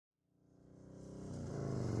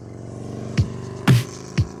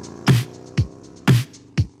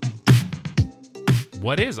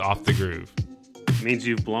What is off the groove? It means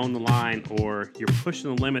you've blown the line, or you're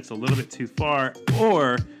pushing the limits a little bit too far,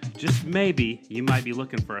 or just maybe you might be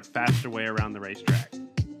looking for a faster way around the racetrack.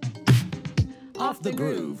 Off the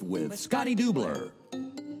Groove with Scotty Dubler.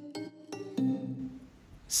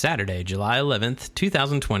 Saturday, July 11th,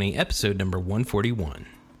 2020, episode number 141.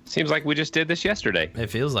 Seems like we just did this yesterday. It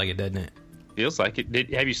feels like it, doesn't it? Feels like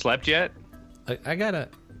it. Have you slept yet? I got a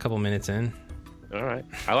couple minutes in. All right.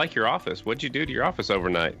 I like your office. What'd you do to your office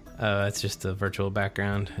overnight? It's just a virtual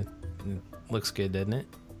background. It looks good, doesn't it?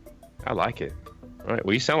 I like it. All right.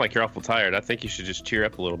 Well, you sound like you're awful tired. I think you should just cheer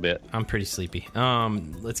up a little bit. I'm pretty sleepy.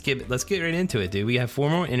 Let's get right into it, dude. We have 4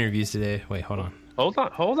 more interviews today. Wait, hold on. Hold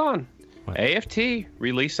on. What? AFT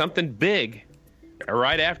released something big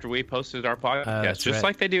right after we posted our podcast, just right.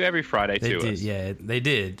 like they do every Friday to us. Yeah, they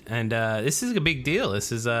did. And this is a big deal.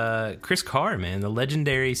 This is Chris Carr, man, the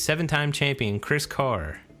legendary 7-time champion Chris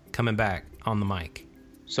Carr coming back on the mic.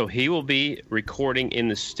 So he will be recording in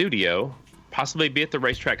the studio, possibly be at the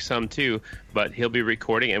racetrack some too, but he'll be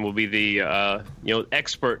recording and will be the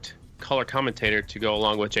expert color commentator to go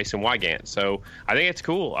along with Jason Wygant. So I think it's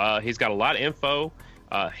cool. He's got a lot of info.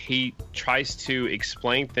 He tries to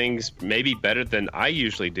explain things maybe better than I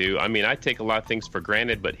usually do. I mean, I take a lot of things for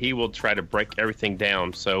granted, but he will try to break everything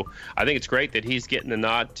down. So I think it's great that he's getting the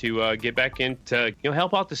nod to get back in to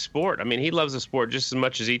help out the sport. I mean, he loves the sport just as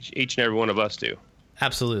much as each and every one of us do.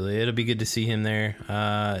 Absolutely. It'll be good to see him there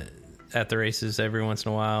at the races every once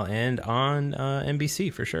in a while and on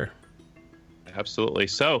NBC for sure. Absolutely.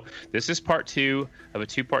 So this is part 2 of a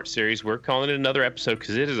 2-part series. We're calling it another episode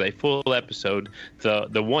because it is a full episode.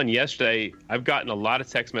 The one yesterday, I've gotten a lot of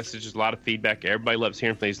text messages, a lot of feedback. Everybody loves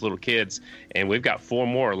hearing from these little kids, and we've got 4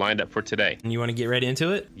 more lined up for today. And you want to get right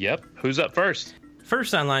into it? Yep. Who's up first?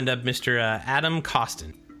 First, I lined up Mr. Adam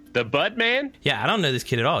Costan. The Bud Man? Yeah, I don't know this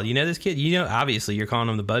kid at all. You know this kid? Obviously, you're calling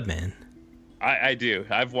him the Bud Man. I do.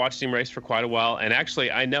 I've watched him race for quite a while, and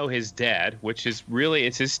actually I know his dad, which is really,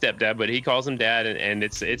 it's his stepdad, but he calls him dad, and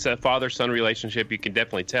it's a father-son relationship, you can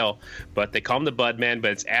definitely tell. But they call him the Bud Man,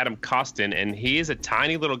 but it's Adam Costan, and he is a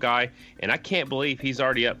tiny little guy, and I can't believe he's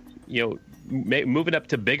already up, moving up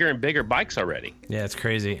to bigger and bigger bikes already. Yeah, it's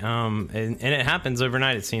crazy. And it happens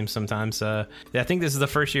overnight, it seems sometimes. I think this is the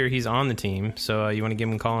first year he's on the team, so you want to give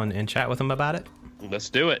him a call and chat with him about it?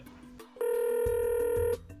 Let's do it.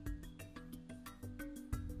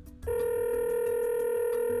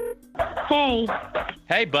 Hey.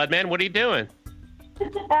 Hey, Budman, what are you doing?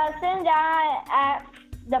 Sitting down at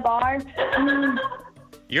the bar.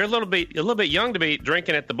 You're a little bit young to be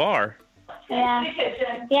drinking at the bar. Yeah.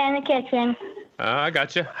 Yeah, in the kitchen. I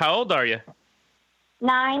got you. How old are you?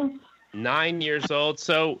 9. 9 years old.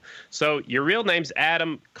 So your real name's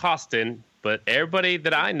Adam Costan, but everybody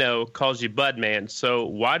that I know calls you Budman. So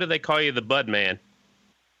why do they call you the Budman?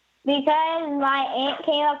 Because my aunt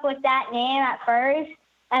came up with that name at first.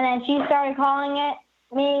 And then she started calling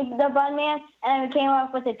me the Budman, and then we came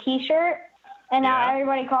up with a T-shirt, and now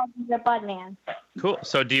everybody calls me the Budman. Cool.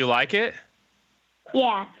 So do you like it?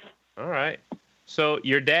 Yeah. All right. So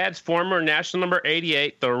your dad's former national number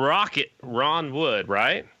 88, the Rocket, Ron Wood,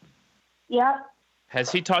 right? Yep. Has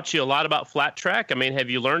he taught you a lot about flat track? I mean, have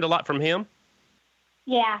you learned a lot from him?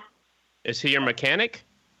 Yeah. Is he your mechanic?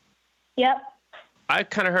 Yep. I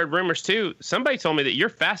kind of heard rumors too. Somebody told me that you're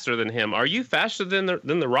faster than him. Are you faster than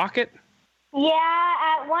the Rocket? Yeah,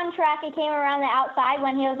 at one track he came around the outside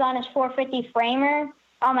when he was on his 450 framer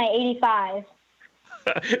on my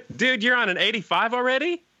 85. Dude, you're on an 85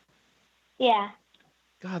 already? Yeah.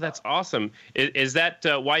 God, that's awesome. Is that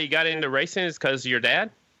why you got into racing? Is because of your dad?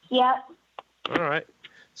 Yep. All right.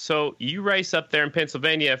 So you race up there in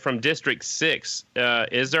Pennsylvania from District 6.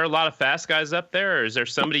 Is there a lot of fast guys up there, or is there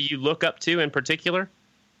somebody you look up to in particular?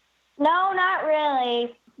 No, not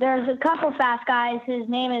really. There's a couple fast guys. His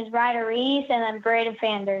name is Ryder Reese and then Braden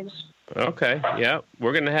Fanders. Okay, yeah.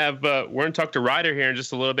 We're gonna talk to Ryder here in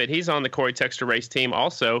just a little bit. He's on the Corey Texter race team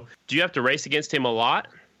also. Do you have to race against him a lot?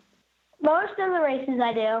 Most of the races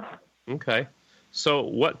I do. Okay. So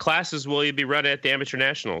what classes will you be running at the Amateur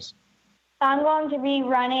Nationals? I'm going to be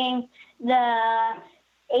running the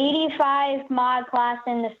 85 mod class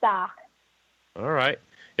in the stock. All right.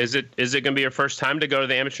 Is it going to be your first time to go to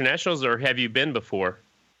the Amateur Nationals, or have you been before?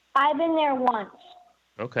 I've been there once.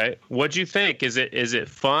 Okay. What'd you think? Is it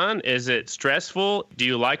fun? Is it stressful? Do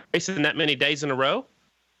you like racing that many days in a row?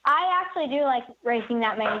 I actually do like racing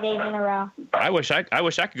that many days in a row. I wish I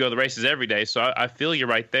could go to the races every day. So I feel you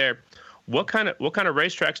right there. What kind of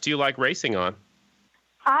racetracks do you like racing on?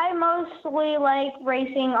 I mostly like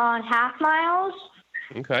racing on half miles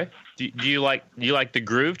Okay. Do you like the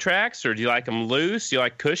groove tracks, or do you like them loose? Do you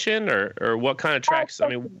like cushion, or what kind of tracks? I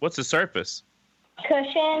mean, what's the surface?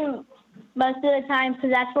 Cushion most of the time,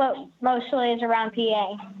 because that's what mostly is around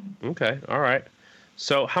PA. Okay. All right.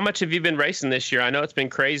 So how much have you been racing this year? I know it's been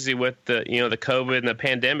crazy with the COVID and the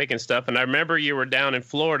pandemic and stuff. And I remember you were down in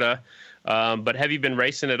Florida, but have you been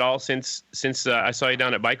racing at all since I saw you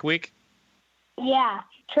down at Bike Week? Yeah,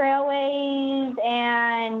 Trailways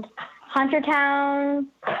and Huntertown,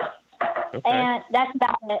 Okay. and that's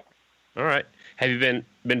about it. All right. Have you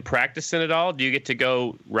been practicing at all? Do you get to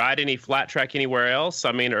go ride any flat track anywhere else?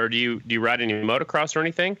 I mean, or do you ride any motocross or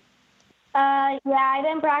anything? Yeah, I've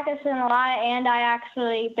been practicing a lot, and I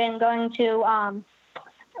actually been going to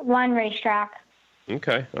one racetrack.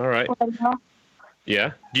 Okay. All right.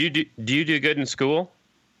 Yeah. Do you do good in school?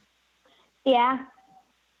 Yeah.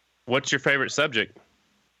 What's your favorite subject?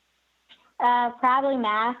 Probably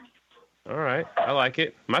math. All right. I like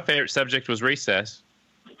it. My favorite subject was recess.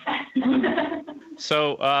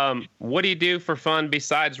 So, what do you do for fun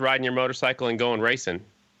besides riding your motorcycle and going racing?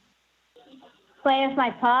 Play with my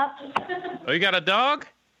pups. Oh, you got a dog?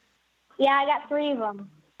 Yeah, I got 3 of them.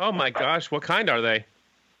 Oh my gosh, what kind are they?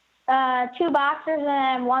 2 boxers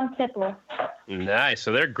and 1 pit bull. Nice.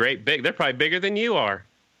 So they're great big. They're probably bigger than you are.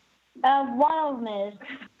 One of them is.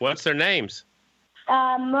 What's their names?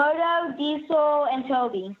 Moto, Diesel, and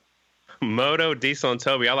Toby. Moto, Diesel, and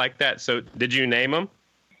Toby. I like that. So did you name them?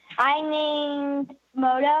 I named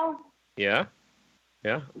Moto. Yeah.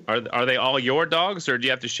 Yeah. Are they all your dogs, or do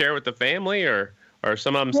you have to share with the family, or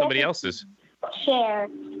some of them somebody else's? Share.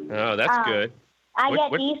 Oh, that's good. I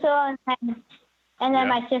get Diesel, and then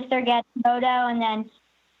my sister gets Moto, and then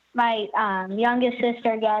my youngest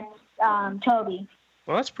sister gets Toby.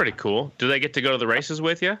 Well, that's pretty cool. Do they get to go to the races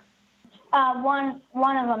with you? One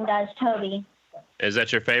of them does, Toby. Is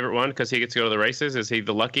that your favorite one because he gets to go to the races? Is he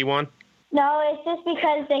the lucky one? No, it's just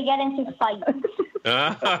because they get into fights.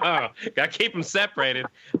 Oh, gotta keep them separated.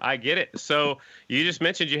 I get it. So you just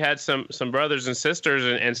mentioned you had some brothers and sisters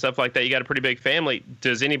and stuff like that. You got a pretty big family.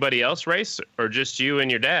 Does anybody else race, or just you and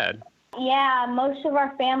your dad? Yeah, most of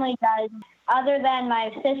our family does. Other than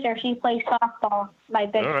my sister, she plays softball. My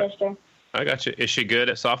big sister. I got you. Is she good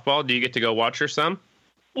at softball? Do you get to go watch her some?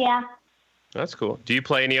 Yeah. That's cool. Do you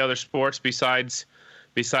play any other sports besides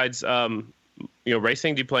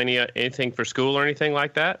racing? Do you play anything for school or anything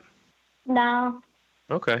like that? No.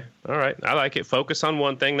 Okay. All right. I like it. Focus on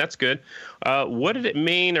one thing. That's good. What did it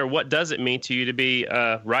mean, or what does it mean to you to be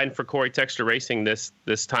riding for Corey Texter Racing this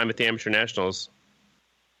time at the Amateur Nationals?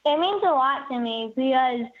 It means a lot to me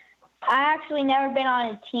because I actually never been on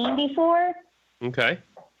a team before. Okay.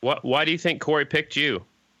 Why do you think Corey picked you?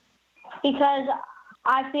 Because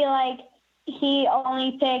I feel like he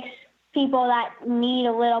only picks people that need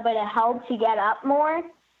a little bit of help to get up more.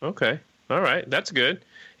 Okay. All right. That's good.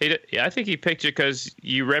 I think he picked you because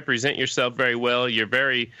you represent yourself very well. You're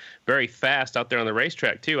very, very fast out there on the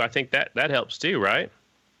racetrack, too. I think that helps, too, right?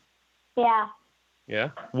 Yeah. Yeah.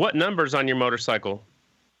 What number's on your motorcycle?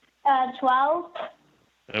 12.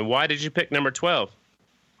 And why did you pick number 12?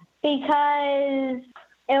 Because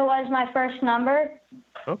it was my first number.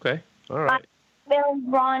 Okay. All right. It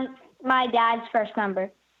was my dad's first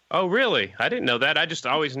number. Oh, really? I didn't know that. I just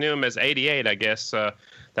always knew him as 88, I guess.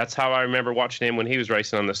 That's how I remember watching him when he was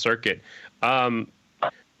racing on the circuit. Do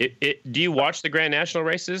you watch the Grand National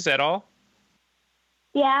races at all?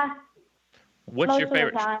 Yeah. What's your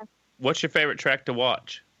favorite track to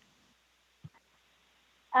watch?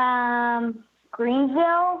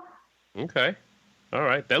 Greensville. Okay. All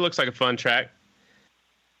right. That looks like a fun track.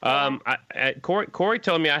 Corey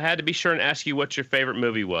told me I had to be sure and ask you what your favorite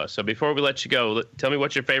movie was. So before we let you go, tell me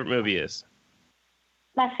what your favorite movie is.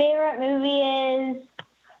 My favorite movie is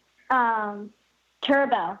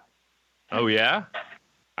Turbo. Oh, yeah?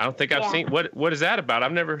 I don't think I've seen... What is that about?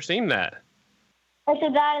 I've never seen that. It's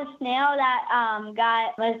about a snail that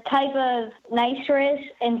got a type of nitrous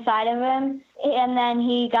inside of him, and then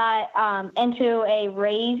he got into a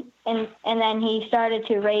race, and then he started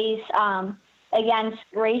to race against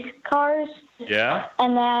race cars. Yeah.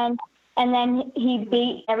 And then he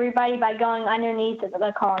beat everybody by going underneath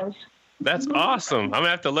the cars. That's awesome. I'm going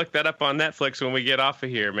to have to look that up on Netflix when we get off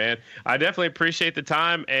of here, man. I definitely appreciate the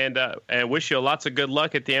time and wish you lots of good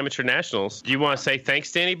luck at the Amateur Nationals. Do you want to say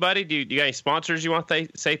thanks to anybody? Do you got any sponsors you want to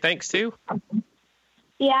say thanks to?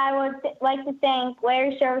 Yeah, I would like to thank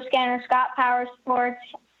Larry Service Scanner, Scott Power Sports,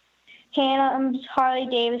 Hannum's Harley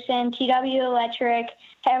Davidson, TW Electric,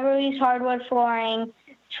 Everly's Hardwood Flooring,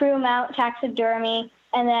 True Mount Taxidermy,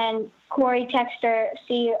 and then Corey Texter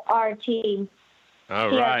CRT.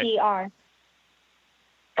 All right. CRTR.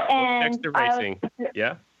 And Texter Racing.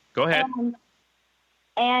 Yeah, go ahead.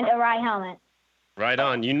 And a ride helmet. Right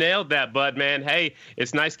on. You nailed that, bud, man. Hey,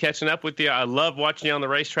 it's nice catching up with you. I love watching you on the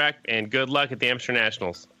racetrack, and good luck at the Amateur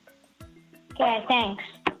Nationals. Okay, thanks.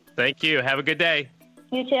 Thank you. Have a good day.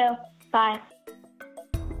 You too. Bye.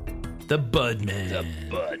 The Budman. The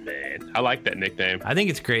Budman. I like that nickname. I think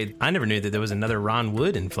it's great. I never knew that there was another Ron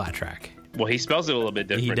Wood in flat track. Well, he spells it a little bit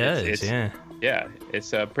different. He does, yeah. Yeah,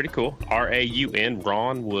 it's pretty cool. R-A-U-N,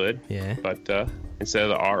 Ron Wood. Yeah. But instead of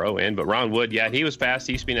the R-O-N. But Ron Wood, yeah, he was fast.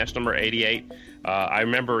 He used to be national number 88. I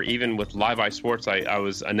remember even with Live Ice Sports, I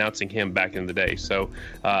was announcing him back in the day. So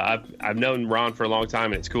I've known Ron for a long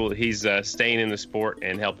time, and it's cool that he's staying in the sport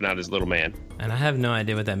and helping out his little man. And I have no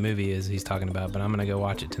idea what that movie is he's talking about, but I'm going to go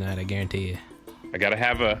watch it tonight, I guarantee you. I got to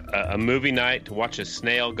have a movie night to watch a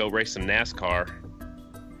snail go race some NASCAR.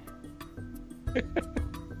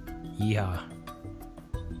 Yeehaw.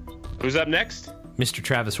 Who's up next? Mr.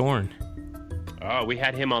 Travis Horn. Oh, we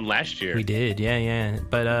had him on last year. We did, yeah.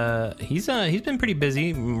 But he's been pretty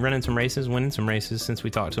busy running some races, winning some races since we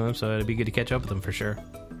talked to him, so it'd be good to catch up with him for sure.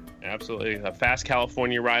 Absolutely. A fast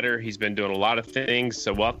California rider. He's been doing a lot of things,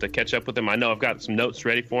 so we'll have to catch up with him. I know I've got some notes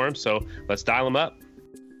ready for him, so let's dial him up.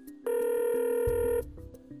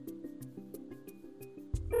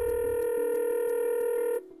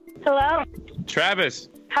 Hello. Travis.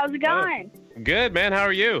 How's it going? Good, man. How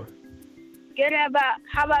are you? Good.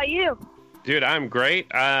 How about you? Dude, I'm great.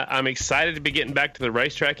 I'm excited to be getting back to the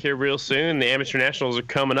racetrack here real soon. The Amateur Nationals are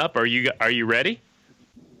coming up. Are you ready?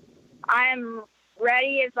 I'm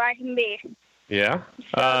ready as I can be. Yeah.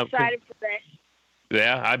 So excited for this.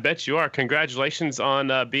 Yeah, I bet you are. Congratulations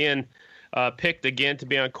on being picked again to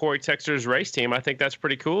be on Corey Texter's race team. I think that's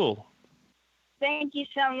pretty cool. Thank you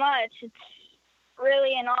so much. It's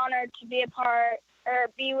really an honor to be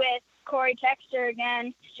with Corey Texter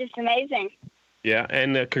again. It's just amazing. Yeah,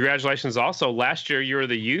 and congratulations also. Last year, you were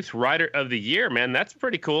the Youth Rider of the Year, man. That's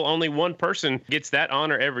pretty cool. Only one person gets that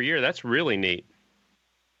honor every year. That's really neat.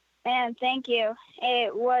 Man, thank you.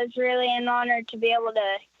 It was really an honor to be able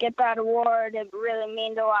to get that award. It really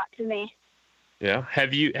means a lot to me. Yeah.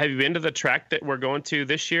 Have you been to the track that we're going to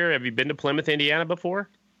this year? Have you been to Plymouth, Indiana before?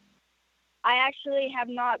 I actually have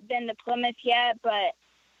not been to Plymouth yet, but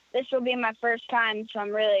this will be my first time, so I'm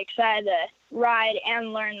really excited to ride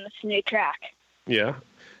and learn this new track. Yeah.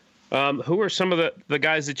 Who are some of the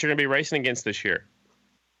guys that you're going to be racing against this year?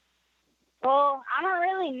 Well, I don't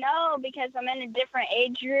really know because I'm in a different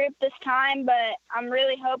age group this time, but I'm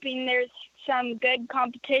really hoping there's some good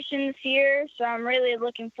competition this year, so I'm really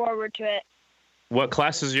looking forward to it. What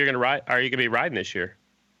classes are you going to be riding this year?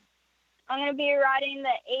 I'm going to be riding the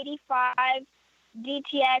 85,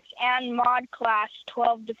 DTX, and mod class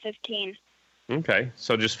 12 to 15. Okay,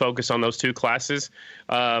 so just focus on those two classes.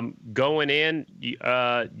 Going in,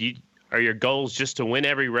 are your goals just to win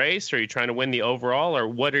every race, or are you trying to win the overall, or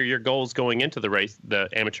what are your goals going into the race, the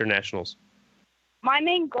Amateur Nationals? My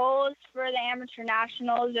main goals for the Amateur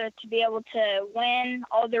Nationals are to be able to win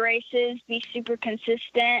all the races, be super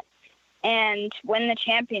consistent, and win the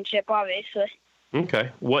championship, obviously. Okay.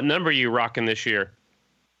 What number are you rocking this year?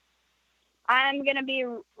 I'm going to be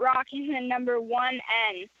rocking the number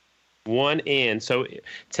 1N. 1N. So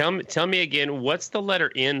tell me again, what's the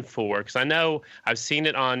letter N for? Because I know I've seen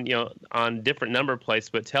it on different number plates,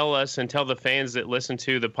 but tell us and tell the fans that listen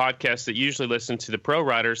to the podcast that usually listen to the pro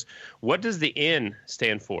riders, what does the N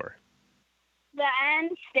stand for? The N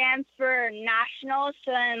stands for national.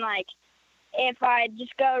 So then, if I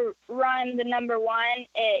just go run the number 1,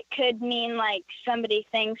 it could mean somebody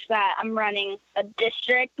thinks that I'm running a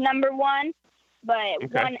district number 1. But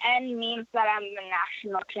okay. 1N means that I'm the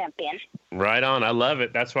national champion. Right on. I love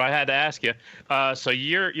it. That's why I had to ask you. So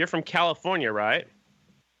you're from California, right?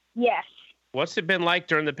 Yes. What's it been like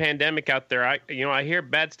during the pandemic out there? I hear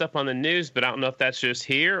bad stuff on the news, but I don't know if that's just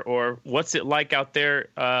here or what's it like out there,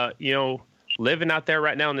 living out there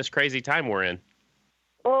right now in this crazy time we're in?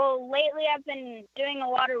 Well, lately I've been doing a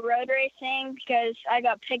lot of road racing because I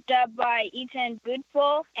got picked up by Ethan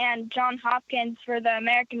Bootful and John Hopkins for the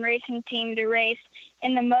American racing team to race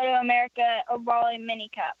in the Moto America Ovale Mini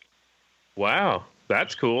Cup. Wow,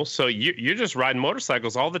 that's cool. So you're just riding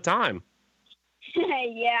motorcycles all the time.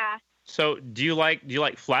 Yeah. So do you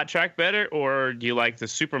like flat track better or do you like the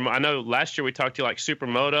super? I know last year we talked to you like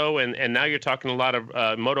Supermoto and now you're talking a lot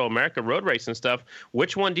of Moto America road racing stuff.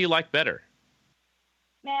 Which one do you like better?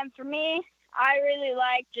 Man, for me, I really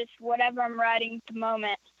like just whatever I'm riding at the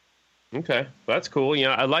moment. Okay, that's cool.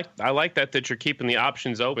 I like that you're keeping the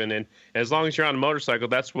options open, and as long as you're on a motorcycle,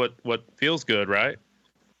 that's what feels good, right?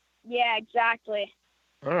 Yeah, exactly.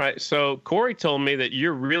 All right. So Corey told me that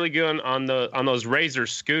you're really good on those Razor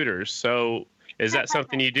scooters. So is that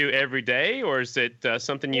something you do every day, or is it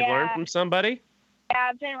something you've learned from somebody? Yeah,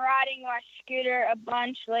 I've been riding my scooter a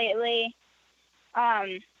bunch lately.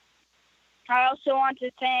 I also want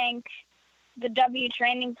to thank the W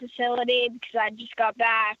training facility because I just got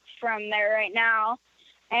back from there right now.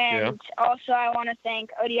 And also I want to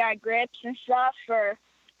thank ODI Grips and stuff for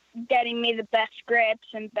getting me the best grips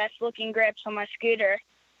and best looking grips on my scooter.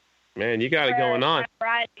 Man, you got it going on.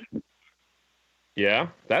 Riding. Yeah,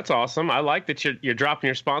 that's awesome. I like that you're dropping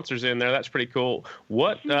your sponsors in there. That's pretty cool.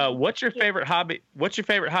 What's your favorite hobby? What's your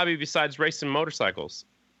favorite hobby besides racing motorcycles?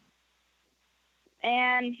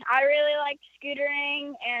 And I really like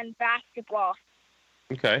scootering and basketball.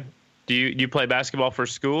 Okay. Do you play basketball for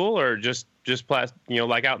school or just play,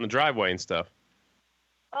 like out in the driveway and stuff?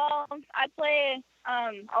 I play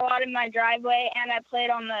a lot in my driveway, and I played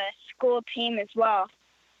on the school team as well.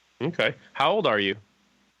 Okay. How old are you?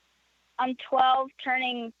 I'm 12,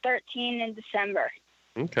 turning 13 in December.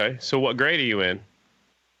 Okay. So what grade are you in?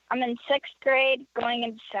 I'm in 6th grade, going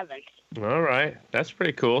into 7th. All right. That's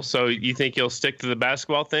pretty cool. So you think you'll stick to the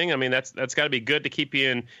basketball thing? I mean, that's got to be good to keep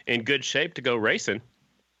you in good shape to go racing.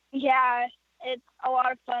 Yeah, it's a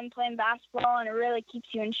lot of fun playing basketball, and it really keeps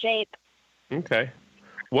you in shape. Okay.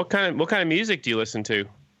 What kind of music do you listen to?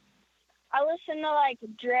 I listen to like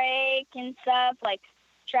Drake and stuff, like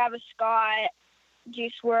Travis Scott,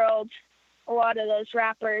 Juice WRLD, a lot of those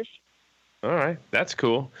rappers. All right, that's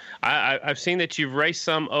cool. I've seen that you've raced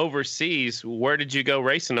some overseas. Where did you go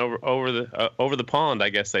racing over the pond? I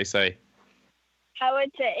guess they say. I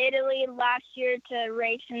went to Italy last year to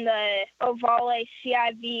race in the Ovale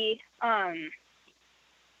CIV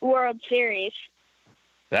World Series.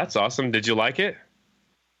 That's awesome. Did you like it?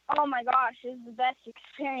 Oh my gosh, it was the best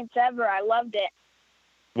experience ever. I loved it.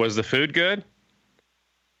 Was the food good?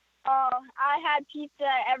 Oh, I had pizza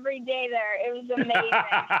every day there. It was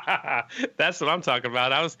amazing. That's what I'm talking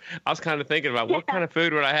about. I was kind of thinking about what kind of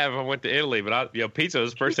food would I have if I went to Italy, but pizza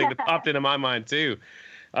was the first thing that popped into my mind too.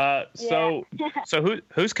 So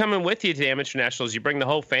who's coming with you to the Amateur Nationals? You bring the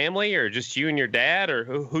whole family, or just you and your dad, or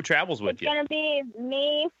who travels with you? It's gonna be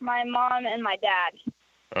me, my mom, and my dad.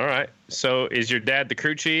 All right. So is your dad the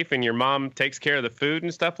crew chief, and your mom takes care of the food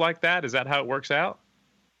and stuff like that? Is that how it works out?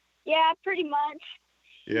 Yeah, pretty much.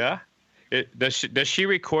 Yeah. Does she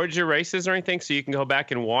record your races or anything so you can go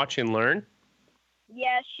back and watch and learn?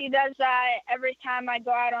 Yes, she does that every time I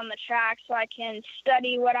go out on the track so I can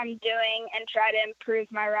study what I'm doing and try to improve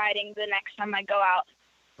my riding the next time I go out.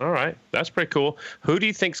 All right. That's pretty cool. Who do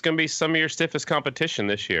you think is going to be some of your stiffest competition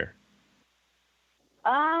this year?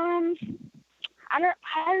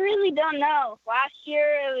 I really don't know. Last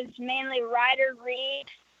year it was mainly Ryder Reese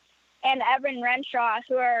and Evan Renshaw,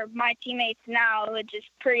 who are my teammates now, which is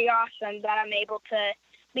pretty awesome that I'm able to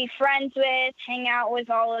be friends with, hang out with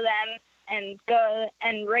all of them, and go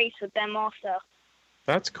and race with them also.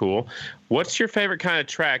 That's cool. What's your favorite kind of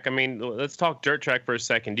track? I mean, let's talk dirt track for a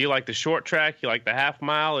second. Do you like the short track? You like the half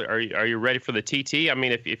mile? Are you ready for the TT? I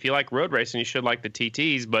mean, if you like road racing, you should like the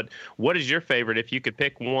TTs, but what is your favorite if you could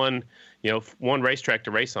pick one racetrack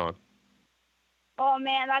to race on? Oh,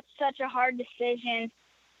 man, that's such a hard decision.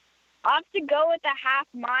 I'll have to go with the half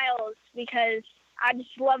miles because I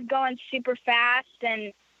just love going super fast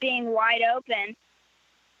and being wide open.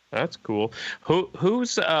 That's cool.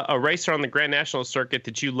 Who's a racer on the Grand National circuit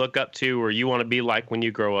that you look up to or you want to be like when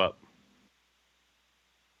you grow up?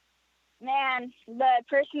 Man, the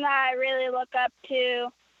person that I really look up to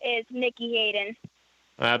is Nicky Hayden.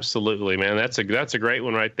 Absolutely, man. That's a great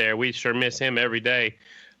one right there. We sure miss him every day.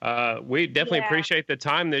 We definitely appreciate the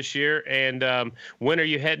time this year. And when are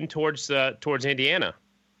you heading towards Indiana?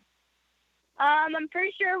 I'm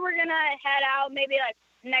pretty sure we're gonna head out maybe like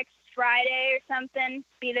next Friday or something.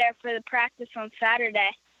 Be there for the practice on Saturday.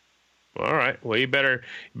 All right. Well, you better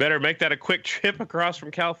make that a quick trip across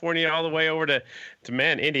from California all the way over to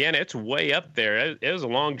Indiana. It's way up there. It was a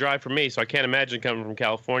long drive for me, so I can't imagine coming from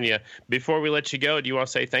California. Before we let you go, do you want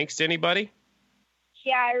to say thanks to anybody?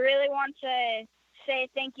 Yeah, I really want to say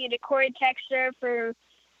thank you to Corey Texter for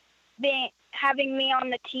having me on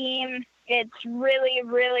the team. It's really,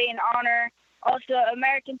 really an honor. Also,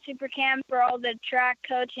 American Supercam for all the track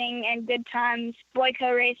coaching and good times,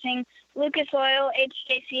 Boyko Racing, Lucas Oil,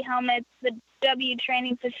 HJC Helmets, the W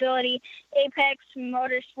Training Facility, Apex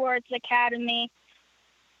Motorsports Academy,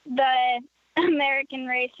 the American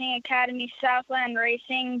Racing Academy, Southland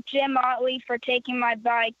Racing, Jim Otley for taking my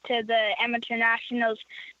bike to the Amateur Nationals,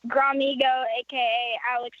 Gramigo,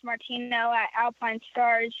 a.k.a. Alex Martino at Alpine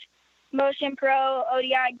Stars, Motion Pro,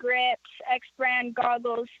 ODI Grips, X-Brand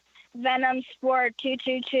Goggles, Venom Sport,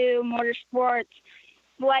 222 Motorsports,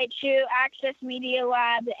 Light Shoe, Access Media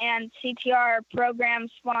Lab, and CTR program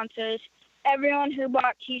sponsors. Everyone who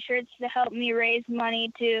bought T-shirts to help me raise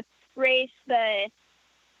money to race the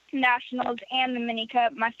Nationals and the Mini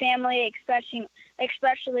Cup. My family,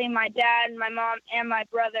 especially my dad, my mom, and my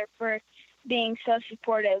brother for being so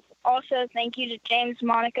supportive. Also, thank you to James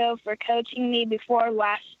Monaco for coaching me before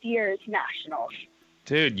last year's Nationals.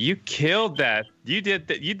 Dude, you killed that. You did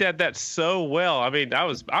that so well. I mean,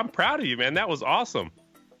 I'm proud of you, man. That was awesome.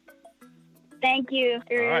 Thank you.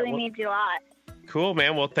 It really means a lot. Cool,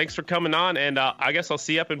 man. Well, thanks for coming on, and I guess I'll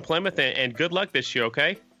see you up in Plymouth, and good luck this year,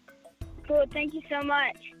 okay? Cool. Thank you so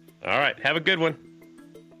much. All right. Have a good one.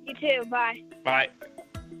 You too. Bye. Bye.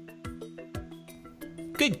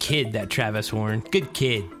 Good kid, that Travis Warren. Good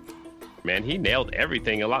kid. Man, he nailed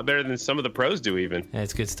everything a lot better than some of the pros do even.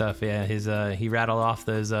 That's good stuff. Yeah, he rattled off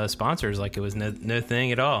those sponsors like it was no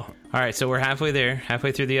thing at all. All right, so we're halfway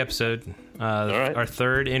through the episode. All right. Our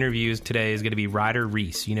third interview today is going to be Ryder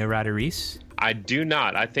Reese. You know Ryder Reese? I do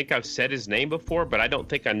not. I think I've said his name before, but I don't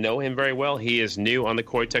think I know him very well. He is new on the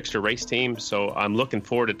Corey Texter race team, so I'm looking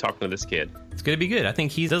forward to talking to this kid. It's going to be good. I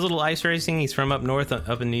think he does a little ice racing. He's from up north,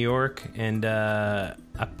 up in New York, and a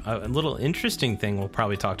little interesting thing we'll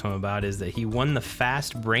probably talk to him about is that he won the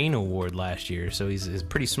Fast Brain Award last year, so he's a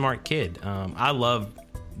pretty smart kid. I love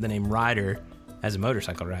the name Ryder as a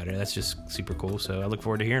motorcycle rider. That's just super cool, so I look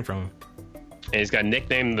forward to hearing from him. And he's got a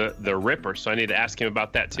nickname, the Ripper, so I need to ask him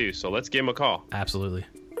about that too. So let's give him a call. Absolutely.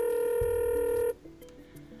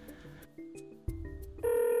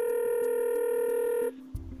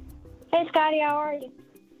 Hey, Scotty, how are you?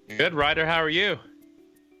 Good, Ryder. How are you?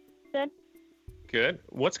 Good. Good.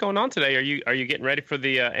 What's going on today? Are you getting ready for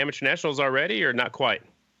the Amateur Nationals already, or not quite?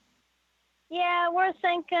 Yeah, we're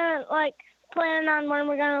thinking, planning on when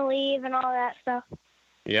we're going to leave and all that stuff.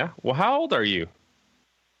 Yeah? Well, how old are you?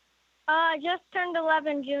 Just turned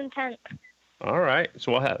 11 June 10th. All right.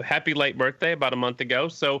 So happy late birthday about a month ago.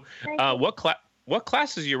 So what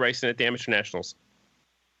classes are you racing at the Amateur Nationals?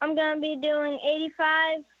 I'm going to be doing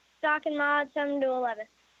 85, stock and mod, 7 to 11.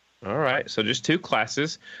 All right. So just 2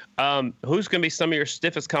 classes. Who's going to be some of your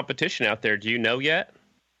stiffest competition out there? Do you know yet?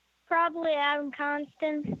 Probably Adam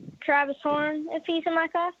Costan, Travis Horn, if he's in my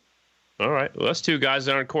class. All right. Well, that's 2 guys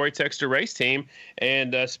on our Corey Texter race team.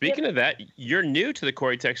 And speaking of that, you're new to the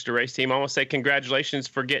Corey Texter race team. I want to say congratulations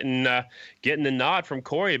for getting the nod from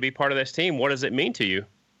Corey to be part of this team. What does it mean to you?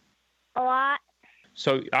 A lot.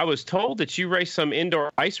 So I was told that you raced some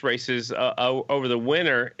indoor ice races over the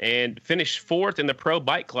winter and finished 4th in the pro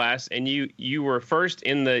bike class, and you were first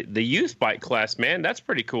in the youth bike class. Man, that's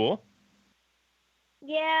pretty cool.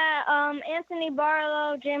 Yeah, Anthony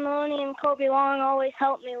Barlow, Jay Maloney, and Kobe Long always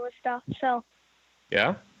help me with stuff. So.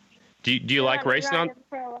 Yeah. Do you like racing on?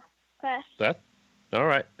 That. All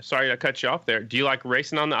right. Sorry to cut you off there. Do you like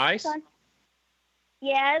racing on the ice? Fun.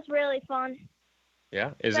 Yeah, it's really fun.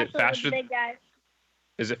 Yeah. Is Especially it faster? with big guys.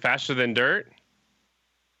 Is it faster than dirt?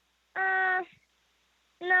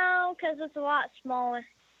 No, because it's a lot smaller.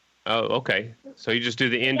 Oh, okay. So you just do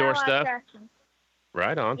the indoor stuff?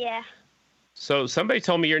 Right on. Yeah. So somebody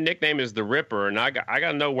told me your nickname is the Ripper, and I got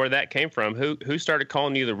to know where that came from. Who started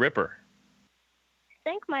calling you the Ripper? I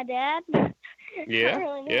think my dad. Yeah,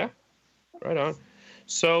 really yeah. Right on.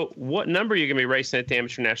 So what number are you going to be racing at the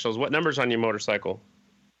Amateur Nationals? What number's on your motorcycle?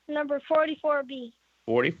 Number 44B.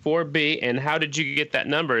 44B. And how did you get that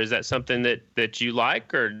number? Is that something that you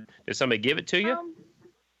like, or did somebody give it to you?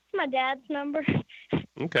 It's my dad's number.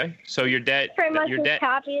 Okay. So your dad... Pretty much your just dad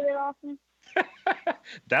copied it off him.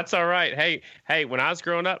 That's all right. Hey, when I was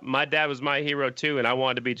growing up, my dad was my hero too, and I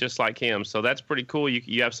wanted to be just like him. So that's pretty cool.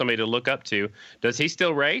 You have somebody to look up to. Does he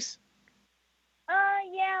still race?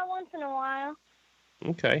 Yeah, once in a while.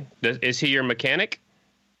 Okay. Is he your mechanic?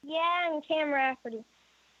 Yeah, and Cam Rafferty.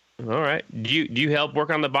 All right. Do you help work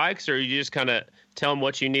on the bikes, or you just kind of tell him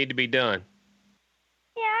what you need to be done?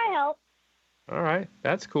 Yeah, I help. All right.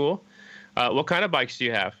 That's cool. What kind of bikes do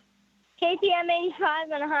you have? KTM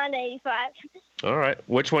 85 and a Honda 85. All right.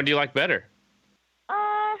 Which one do you like better?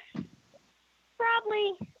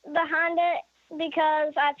 Probably the Honda,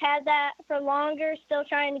 because I've had that for longer, still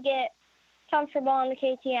trying to get comfortable on the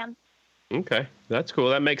KTM. Okay. That's cool.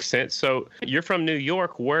 That makes sense. So you're from New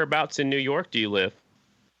York. Whereabouts in New York do you live?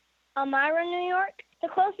 Elmira, New York. The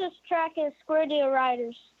closest track is Square Deal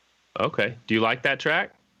Riders. Okay. Do you like that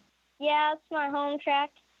track? Yeah, it's my home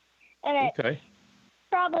track. And it's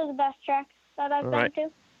probably the best track that I've been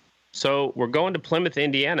to. So we're going to Plymouth,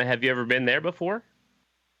 Indiana. Have you ever been there before?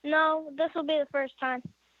 No, this will be the first time.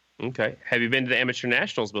 Okay. Have you been to the Amateur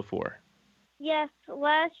Nationals before? Yes,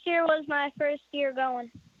 last year was my first year going.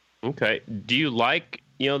 Okay. Do you like,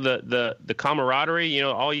 the camaraderie?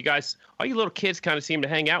 All you little kids kind of seem to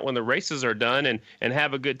hang out when the races are done and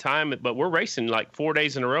have a good time. But we're racing like 4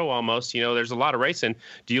 days in a row almost. There's a lot of racing.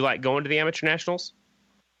 Do you like going to the amateur nationals?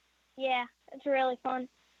 Yeah, it's really fun.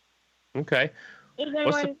 Okay. Even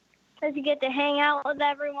because you get to hang out with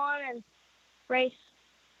everyone and race.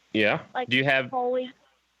 Yeah. Like do you have whole week.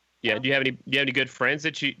 Yeah. Do you have any good friends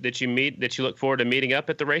that you meet that you look forward to meeting up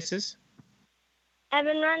at the races?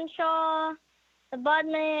 Evan Renshaw, the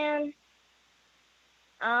Budman,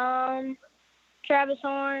 Travis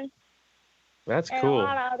Horn. That's and cool. A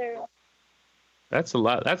lot of others. That's a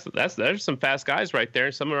lot. There's some fast guys right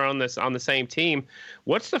there. Some are on the same team.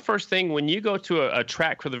 What's the first thing when you go to a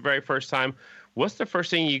track for the very first time? What's the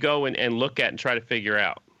first thing you go and look at and try to figure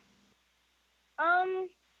out?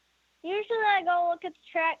 Usually I go look at the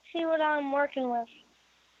track, see what I'm working with.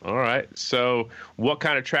 All right. So what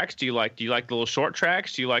kind of tracks do you like? Do you like the little short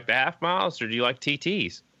tracks? Do you like the half miles or do you like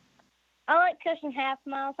TTs? I like cushion half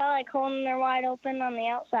miles. I like holding them wide open on the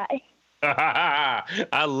outside.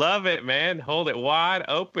 I love it, man. Hold it wide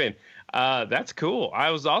open. That's cool. I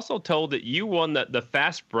was also told that you won the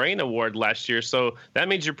Fast Brain Award last year, so that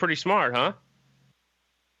means you're pretty smart, huh?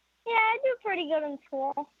 Yeah, I do pretty good in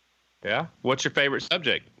school. Yeah? What's your favorite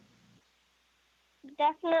subject?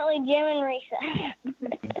 Definitely gym and recess.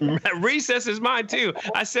 Recess is mine, too.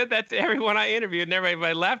 I said that to everyone I interviewed, and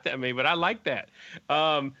everybody laughed at me, but I like that.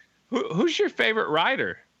 Who's your favorite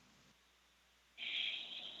rider?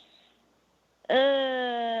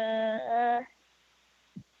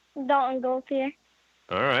 Dalton Gauthier.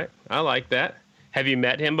 All right. I like that. Have you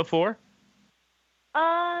met him before?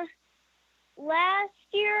 Last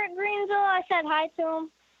year at Greenville, I said hi to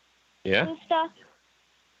him. Yeah? And stuff.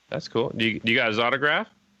 That's cool. Do you got his autograph?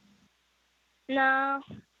 No.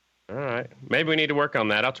 All right. Maybe we need to work on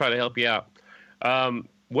that. I'll try to help you out.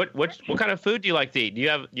 What kind of food do you like to eat? Do you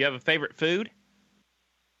have a favorite food?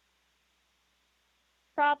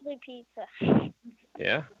 Probably pizza.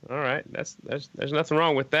 Yeah. All right. There's nothing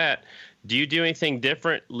wrong with that. Do you do anything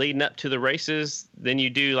different leading up to the races than you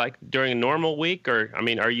do like during a normal week? Or,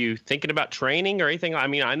 are you thinking about training or anything?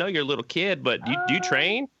 I know you're a little kid, but do you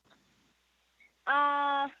train?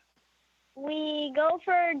 We go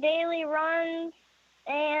for daily runs,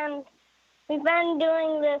 and we've been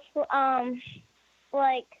doing this,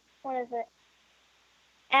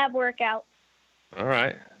 ab workout. All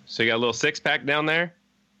right. So you got a little six-pack down there?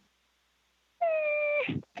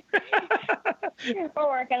 We're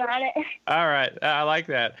working on it. All right. I like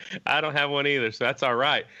that. I don't have one either, so that's all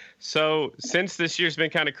right. So since this year's been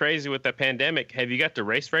kind of crazy with the pandemic, have you got to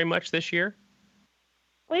race very much this year?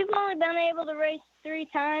 We've only been able to race 3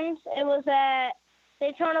 times. It was at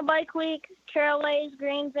Daytona Bike Week, Trailways,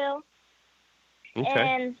 Greenville. Okay.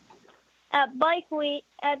 And at Bike Week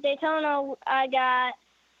at Daytona, I got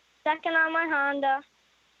second on my Honda.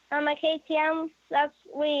 On my KTM,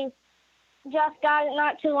 we just got it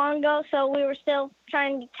not too long ago, so we were still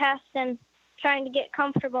trying to test and trying to get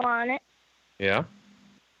comfortable on it. Yeah.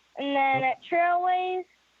 And then at Trailways,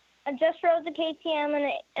 I just rode the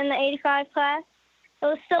KTM in the 85 class. It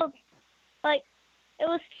was still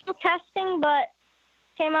testing, but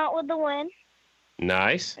came out with the win.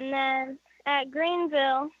 Nice. And then at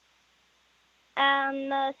Greenville,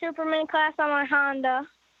 the Superman class on my Honda,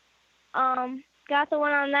 got the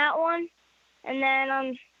win on that one. And then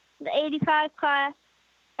on the 85 class,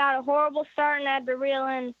 got a horrible start and had to reel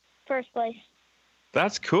in first place.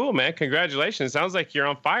 That's cool, man. Congratulations. Sounds like you're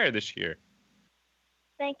on fire this year.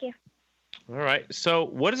 Thank you. All right. So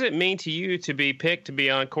what does it mean to you to be picked to be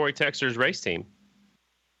on Corey Texter's race team?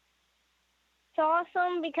 It's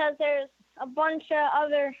awesome because there's a bunch of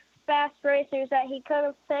other fast racers that he could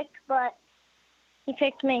have picked, but he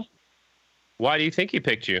picked me. Why do you think he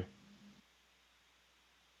picked you?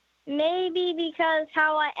 Maybe because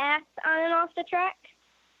how I act on and off the track.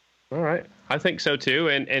 All right. I think so too.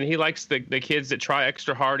 And he likes the kids that try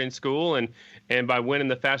extra hard in school, and by winning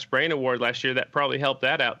the Fast Brain Award last year, that probably helped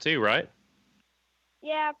that out too, right?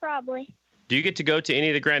 Yeah, probably. Do you get to go to any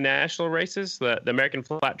of the Grand National races, the American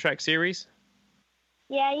Flat Track Series?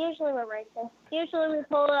 Yeah, usually we're racing. Usually we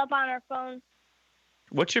pull it up on our phones.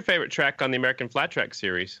 What's your favorite track on the American Flat Track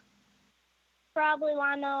Series? Probably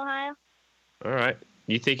Lima, Ohio. All right.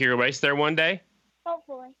 You think you're going to race there one day?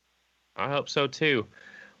 Hopefully. I hope so too.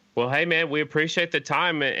 Well, hey, man, we appreciate the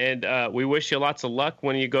time, and we wish you lots of luck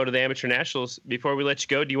when you go to the Amateur Nationals. Before we let you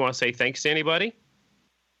go, do you want to say thanks to anybody?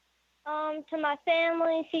 To my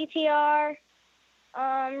family, CTR,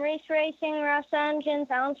 Reese Racing, Rouse Engines,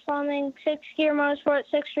 Ounce Plumbing, 6 Gear Motorsports,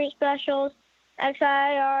 6 Street Specials,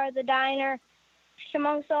 XIR, The Diner,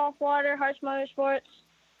 Chemung Softwater, Harsh Motorsports,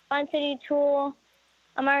 Fun City Tool,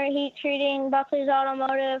 Amara Heat Treating, Buckley's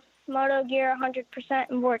Automotive, Moto Gear 100%,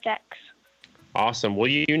 and Vortex. Awesome. Well,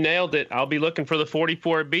 you nailed it. I'll be looking for the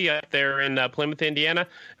 44B up there in Plymouth, Indiana.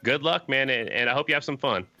 Good luck, man, and I hope you have some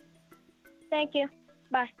fun. Thank you.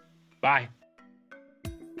 Bye. Bye.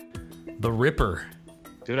 The Ripper.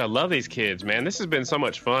 Dude, I love these kids, man. This has been so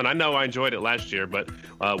much fun. I know I enjoyed it last year, but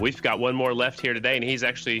we've got one more left here today, and he's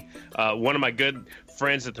actually one of my good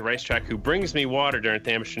friends at the racetrack who brings me water during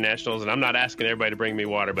the Amateur Nationals, and I'm not asking everybody to bring me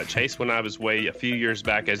water, but Chase, when I was a few years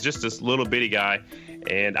back as just this little bitty guy,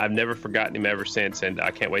 and I've never forgotten him ever since, and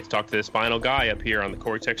I can't wait to talk to this final guy up here on the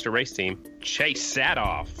Corey Texter race team, Chase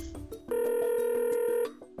Saathoff.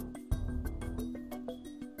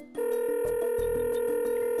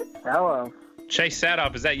 Hello. Chase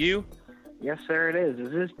Saathoff, is that you? Yes, sir, it is.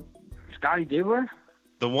 Is this Scotty Dubler?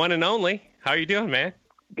 The one and only. How are you doing, man?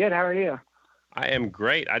 Good. How are you? I am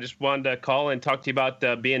great. I just wanted to call and talk to you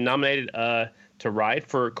about being nominated to ride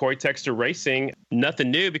for Corey Texter Racing. Nothing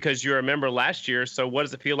new because you were a member last year. So what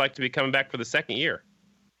does it feel like to be coming back for the second year?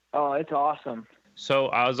 Oh, it's awesome. So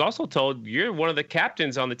I was also told you're one of the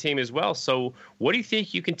captains on the team as well. So what do you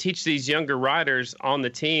think you can teach these younger riders on the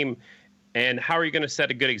team, and how are you going to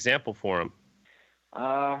set a good example for them?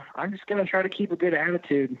 I'm just going to try to keep a good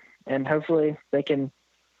attitude, and hopefully they can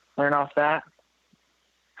learn off that.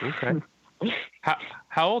 Okay.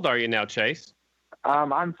 How old are you now, Chase?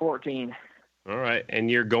 I'm 14. All right. And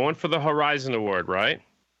you're going for the Horizon Award, right?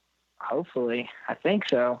 Hopefully. I think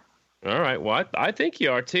so. All right. Well, I think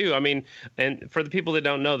you are too. I mean, and for the people that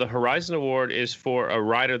don't know, the Horizon Award is for a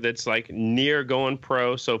rider that's like near going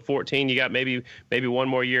pro. So 14, you got maybe one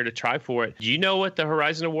more year to try for it. Do you know what the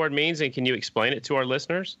Horizon Award means, and can you explain it to our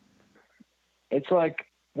listeners? It's like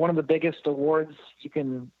one of the biggest awards you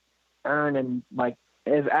can earn, and like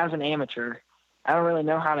as an amateur. I don't really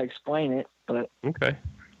know how to explain it, but okay.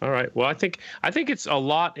 All right. Well, I think it's a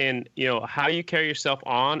lot in, how you carry yourself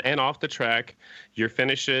on and off the track, your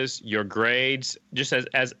finishes, your grades, just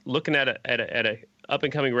as looking at a up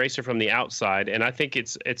and coming racer from the outside. And I think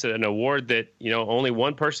it's an award that, only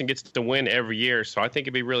one person gets to win every year. So I think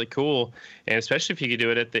it'd be really cool. And especially if you could do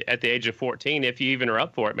it at the age of 14, if you even are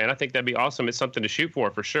up for it, man, I think that'd be awesome. It's something to shoot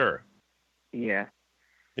for sure. Yeah.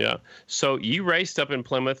 Yeah. So you raced up in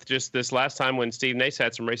Plymouth just this last time when Steve Nace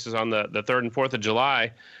had some races on the 3rd and 4th of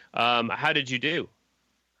July. How did you do?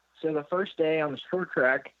 So the first day on the short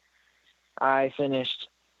track, I finished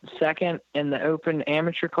second in the open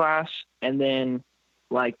amateur class, and then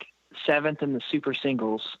like 7th in the super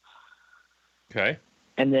singles. Okay.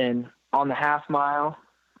 And then on the half mile,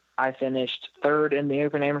 I finished 3rd in the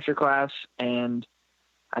open amateur class, and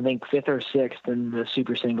I think 5th or 6th in the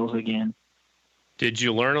super singles again. Did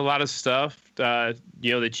you learn a lot of stuff, that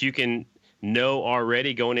you can know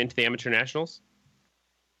already going into the Amateur Nationals?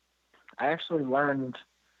 I actually learned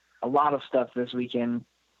a lot of stuff this weekend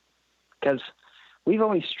because we've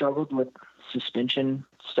always struggled with suspension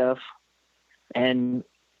stuff, and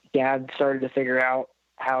Dad started to figure out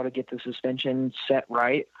how to get the suspension set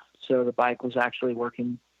right, so the bike was actually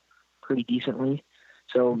working pretty decently.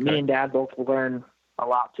 So okay. Me and Dad both will learn a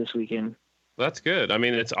lot this weekend. That's good. I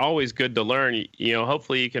mean, it's always good to learn.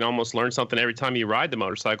 Hopefully you can almost learn something every time you ride the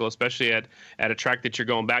motorcycle, especially at a track that you're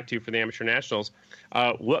going back to for the Amateur Nationals.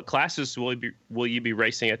 What classes will you be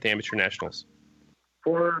racing at the Amateur Nationals?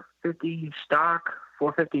 450 stock,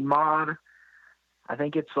 450 mod. I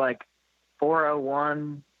think it's like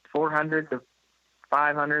 401, 400 to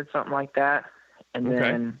 500, something like that. And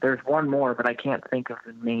then there's one more, but I can't think of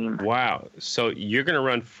the name. Wow. So you're going to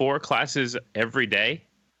run 4 classes every day?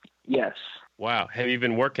 Yes. Wow. Have you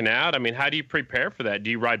been working out? I mean, how do you prepare for that?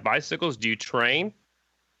 Do you ride bicycles? Do you train?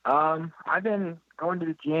 I've been going to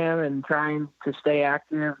the gym and trying to stay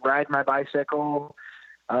active, ride my bicycle,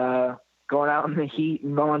 going out in the heat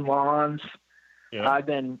and mowing lawns. Yeah. I've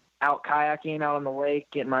been out kayaking out on the lake,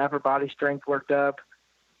 getting my upper body strength worked up.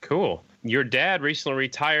 Cool. Your dad recently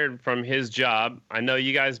retired from his job. I know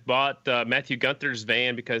you guys bought Matthew Gunther's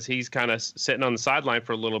van because he's kind of sitting on the sideline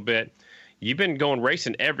for a little bit. You've been going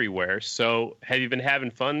racing everywhere. So have you been having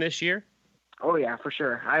fun this year? Oh, yeah, for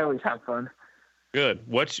sure. I always have fun. Good.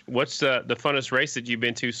 What's the funnest race that you've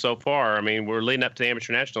been to so far? I mean, we're leading up to the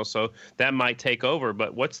Amateur National, so that might take over.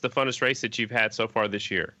 But what's the funnest race that you've had so far this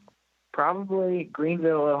year? Probably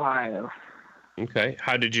Greenville, Ohio. Okay.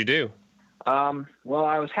 How did you do? Well,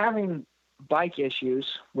 I was having bike issues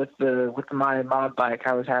with my mod bike.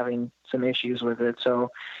 I was having some issues with it. So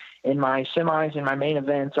in my semis and my main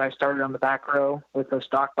events, I started on the back row with a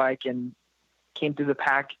stock bike and came through the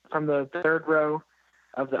pack from the 3rd row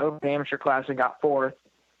of the open amateur class and got 4th.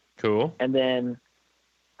 Cool. And then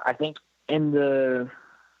I think in the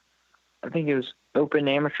I think it was open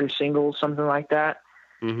amateur singles, something like that.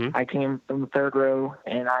 Mm-hmm. I came from the third row,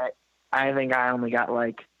 and I think I only got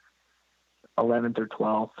like 11th or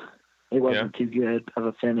 12th. It wasn't too good of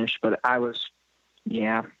a finish, but I was,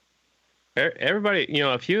 Everybody,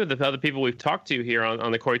 a few of the other people we've talked to here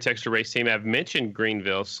on the Corey Texter race team have mentioned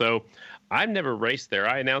Greenville. So I've never raced there.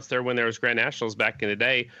 I announced there when there was Grand Nationals back in the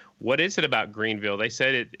day. What is it about Greenville? They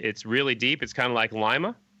said it's really deep. It's kind of like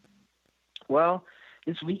Lima. Well,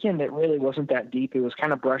 this weekend it really wasn't that deep. It was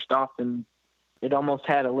kind of brushed off, and it almost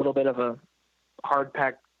had a little bit of a hard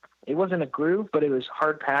packed. It wasn't a groove, but it was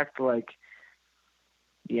hard packed.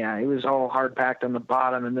 It was all hard packed on the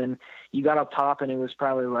bottom, and then you got up top, and it was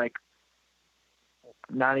probably like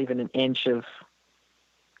not even an inch of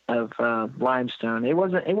limestone. It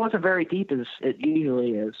wasn't very deep as it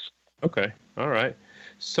usually is. Okay, all right.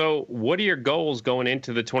 So, what are your goals going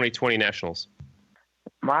into the 2020 Nationals?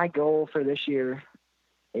 My goal for this year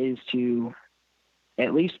is to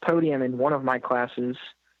at least podium in one of my classes,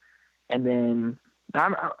 and then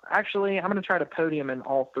I'm going to try to podium in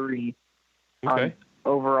all three. Okay. On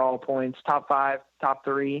overall points, top 5, top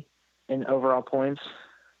 3 in overall points.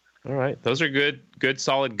 All right. Those are good,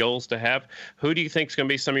 solid goals to have. Who do you think is going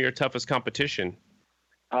to be some of your toughest competition?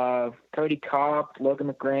 Cody Kopp,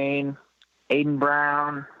 Logan McGrain, Aiden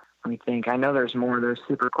Brown. Let me think. I know there's more. There's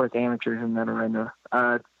super quick amateurs in that arena.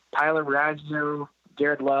 Tyler Razzo,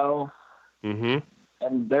 Jared Lowe. Mm-hmm.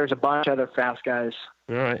 And there's a bunch of other fast guys.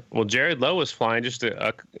 All right. Well, Jared Lowe was flying just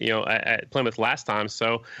at Plymouth last time,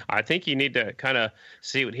 so I think you need to kind of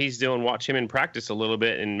see what he's doing, watch him in practice a little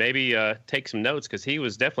bit, and maybe take some notes, because he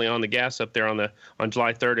was definitely on the gas up there on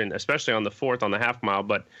July 3rd, and especially on the 4th on the half mile.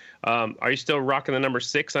 But are you still rocking the number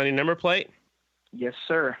 6 on your number plate? Yes,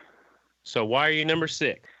 sir. So why are you number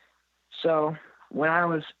 6? So when I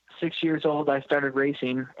was 6 years old, I started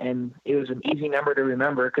racing, and it was an easy number to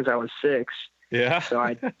remember because I was 6. Yeah. So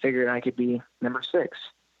I figured I could be number 6.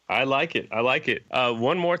 I like it.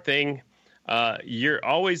 One more thing. You're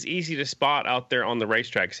always easy to spot out there on the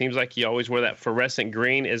racetrack. Seems like you always wear that fluorescent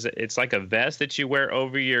green. It's like a vest that you wear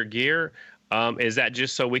over your gear. Is that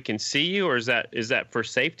just so we can see you, or is that for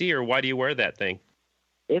safety, or why do you wear that thing?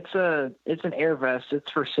 It's an air vest. It's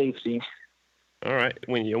for safety. All right.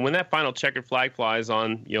 When that final checkered flag flies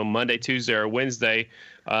on Monday, Tuesday, or Wednesday,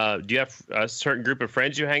 do you have a certain group of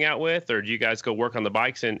friends you hang out with, or do you guys go work on the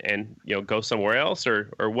bikes and go somewhere else, or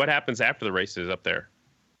what happens after the races up there?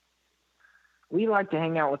 We like to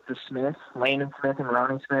hang out with the Smith, Landon Smith and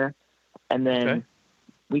Ronnie Smith, and then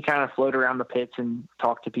we kind of float around the pits and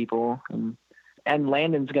talk to people. And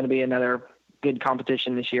Landon's going to be another good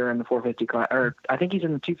competition this year in the 450 class, or I think he's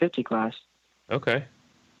in the 250 class. Okay.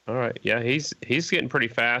 All right. Yeah, he's getting pretty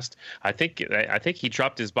fast. I think he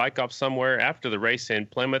dropped his bike off somewhere after the race in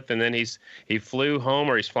Plymouth, and then he flew home,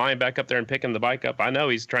 or he's flying back up there and picking the bike up. I know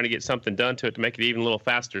he's trying to get something done to it to make it even a little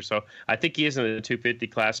faster. So I think he is in the 250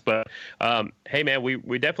 class. But hey, man,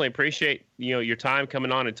 we definitely appreciate your time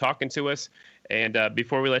coming on and talking to us. And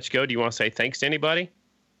before we let you go, do you want to say thanks to anybody?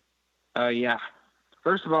 Yeah.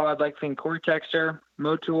 First of all, I'd like to thank Corey Texter,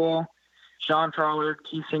 Motul, Sean Trawler,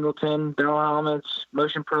 Keith Singleton, Bell Helmets,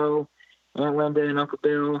 Motion Pro, Aunt Linda and Uncle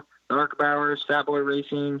Bill, the Arc Bowers, Fat Boy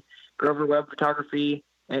Racing, Grover Webb Photography,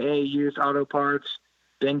 AA Used Auto Parts,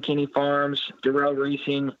 Ben Kinney Farms, Durrell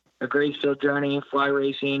Racing, A Gracefield Journey, Fly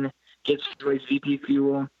Racing, Get Ways VP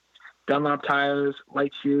Fuel, Dunlop Tires,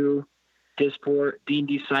 Light Shoe, Disport,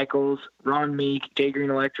 D&D Cycles, Ron Meek, Jay Green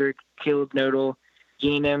Electric, Caleb Nodal,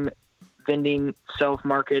 Geenham Vending, Self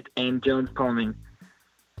Market, and Jones Plumbing.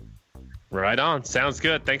 Right on. Sounds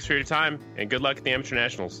good. Thanks for your time, and good luck at the Amateur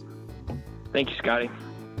Nationals. Thank you, Scotty.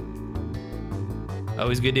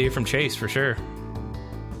 Always good to hear from Chase, for sure.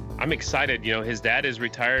 I'm excited. His dad is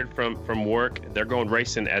retired from work. They're going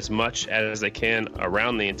racing as much as they can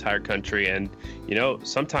around the entire country, and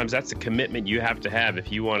sometimes that's a commitment you have to have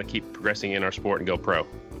if you want to keep progressing in our sport and go pro.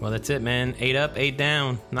 Well, that's it, man. 8 up, 8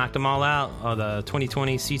 down. Knocked them all out. The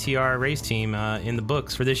 2020 CTR race team in the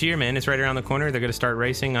books for this year, man. It's right around the corner. They're going to start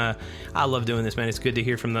racing. I love doing this, man. It's good to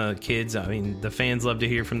hear from the kids. I mean, the fans love to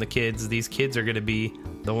hear from the kids. These kids are going to be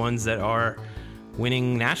the ones that are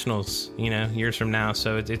winning nationals, years from now.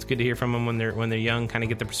 So it's good to hear from them when they're young, kind of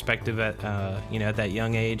get the perspective at that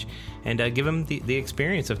young age, and give them the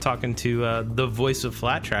experience of talking to the voice of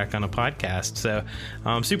flat track on a podcast. So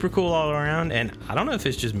super cool all around. And I don't know if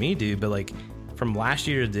it's just me, dude, but like from last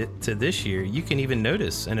year to this year, you can even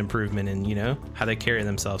notice an improvement in how they carry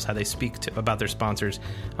themselves, how they speak about their sponsors.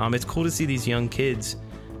 It's cool to see these young kids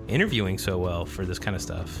interviewing so well for this kind of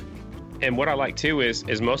stuff. And what I like too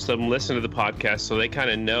is most of them listen to the podcast, so they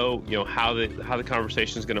kind of know, how the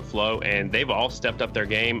conversation is going to flow, and they've all stepped up their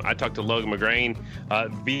game. I talked to Logan McGrain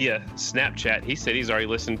via Snapchat. He said he's already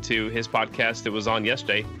listened to his podcast that was on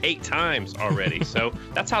yesterday 8 times already. So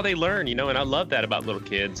that's how they learn, and I love that about little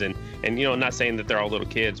kids. And I'm not saying that they're all little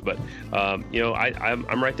kids, but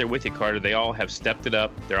I'm right there with you, Carter. They all have stepped it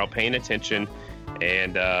up. They're all paying attention,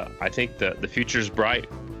 and I think the future's bright.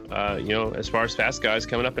 As far as fast guys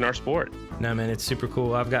coming up in our sport. No, man, it's super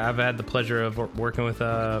cool. I've had the pleasure of working with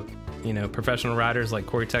professional riders like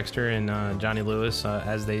Corey Texter and Johnny Lewis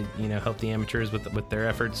as they help the amateurs with their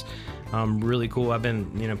efforts. Really cool. I've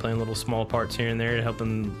been playing little small parts here and there,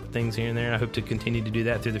 helping things here and there, and I hope to continue to do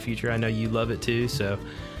that through the future. I know you love it too, so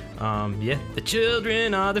the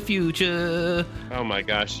children are the future. Oh my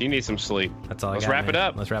gosh, you need some sleep. That's all. Let's wrap it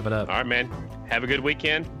up. Let's wrap it up. All right, man. Have a good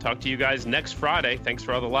weekend. Talk to you guys next Friday. Thanks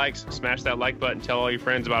for all the likes. Smash that like button. Tell all your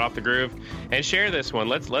friends about Off the Groove, and share this one.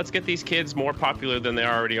 Let's get these kids more popular than they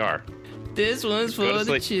already are. This one's for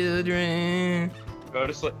the children. Go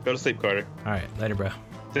to sleep. Go to sleep, Carter. All right, later, bro.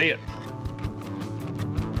 See ya.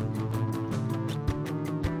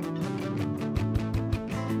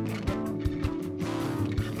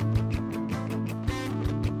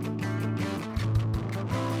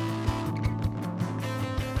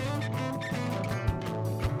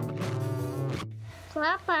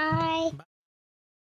 Bye-bye.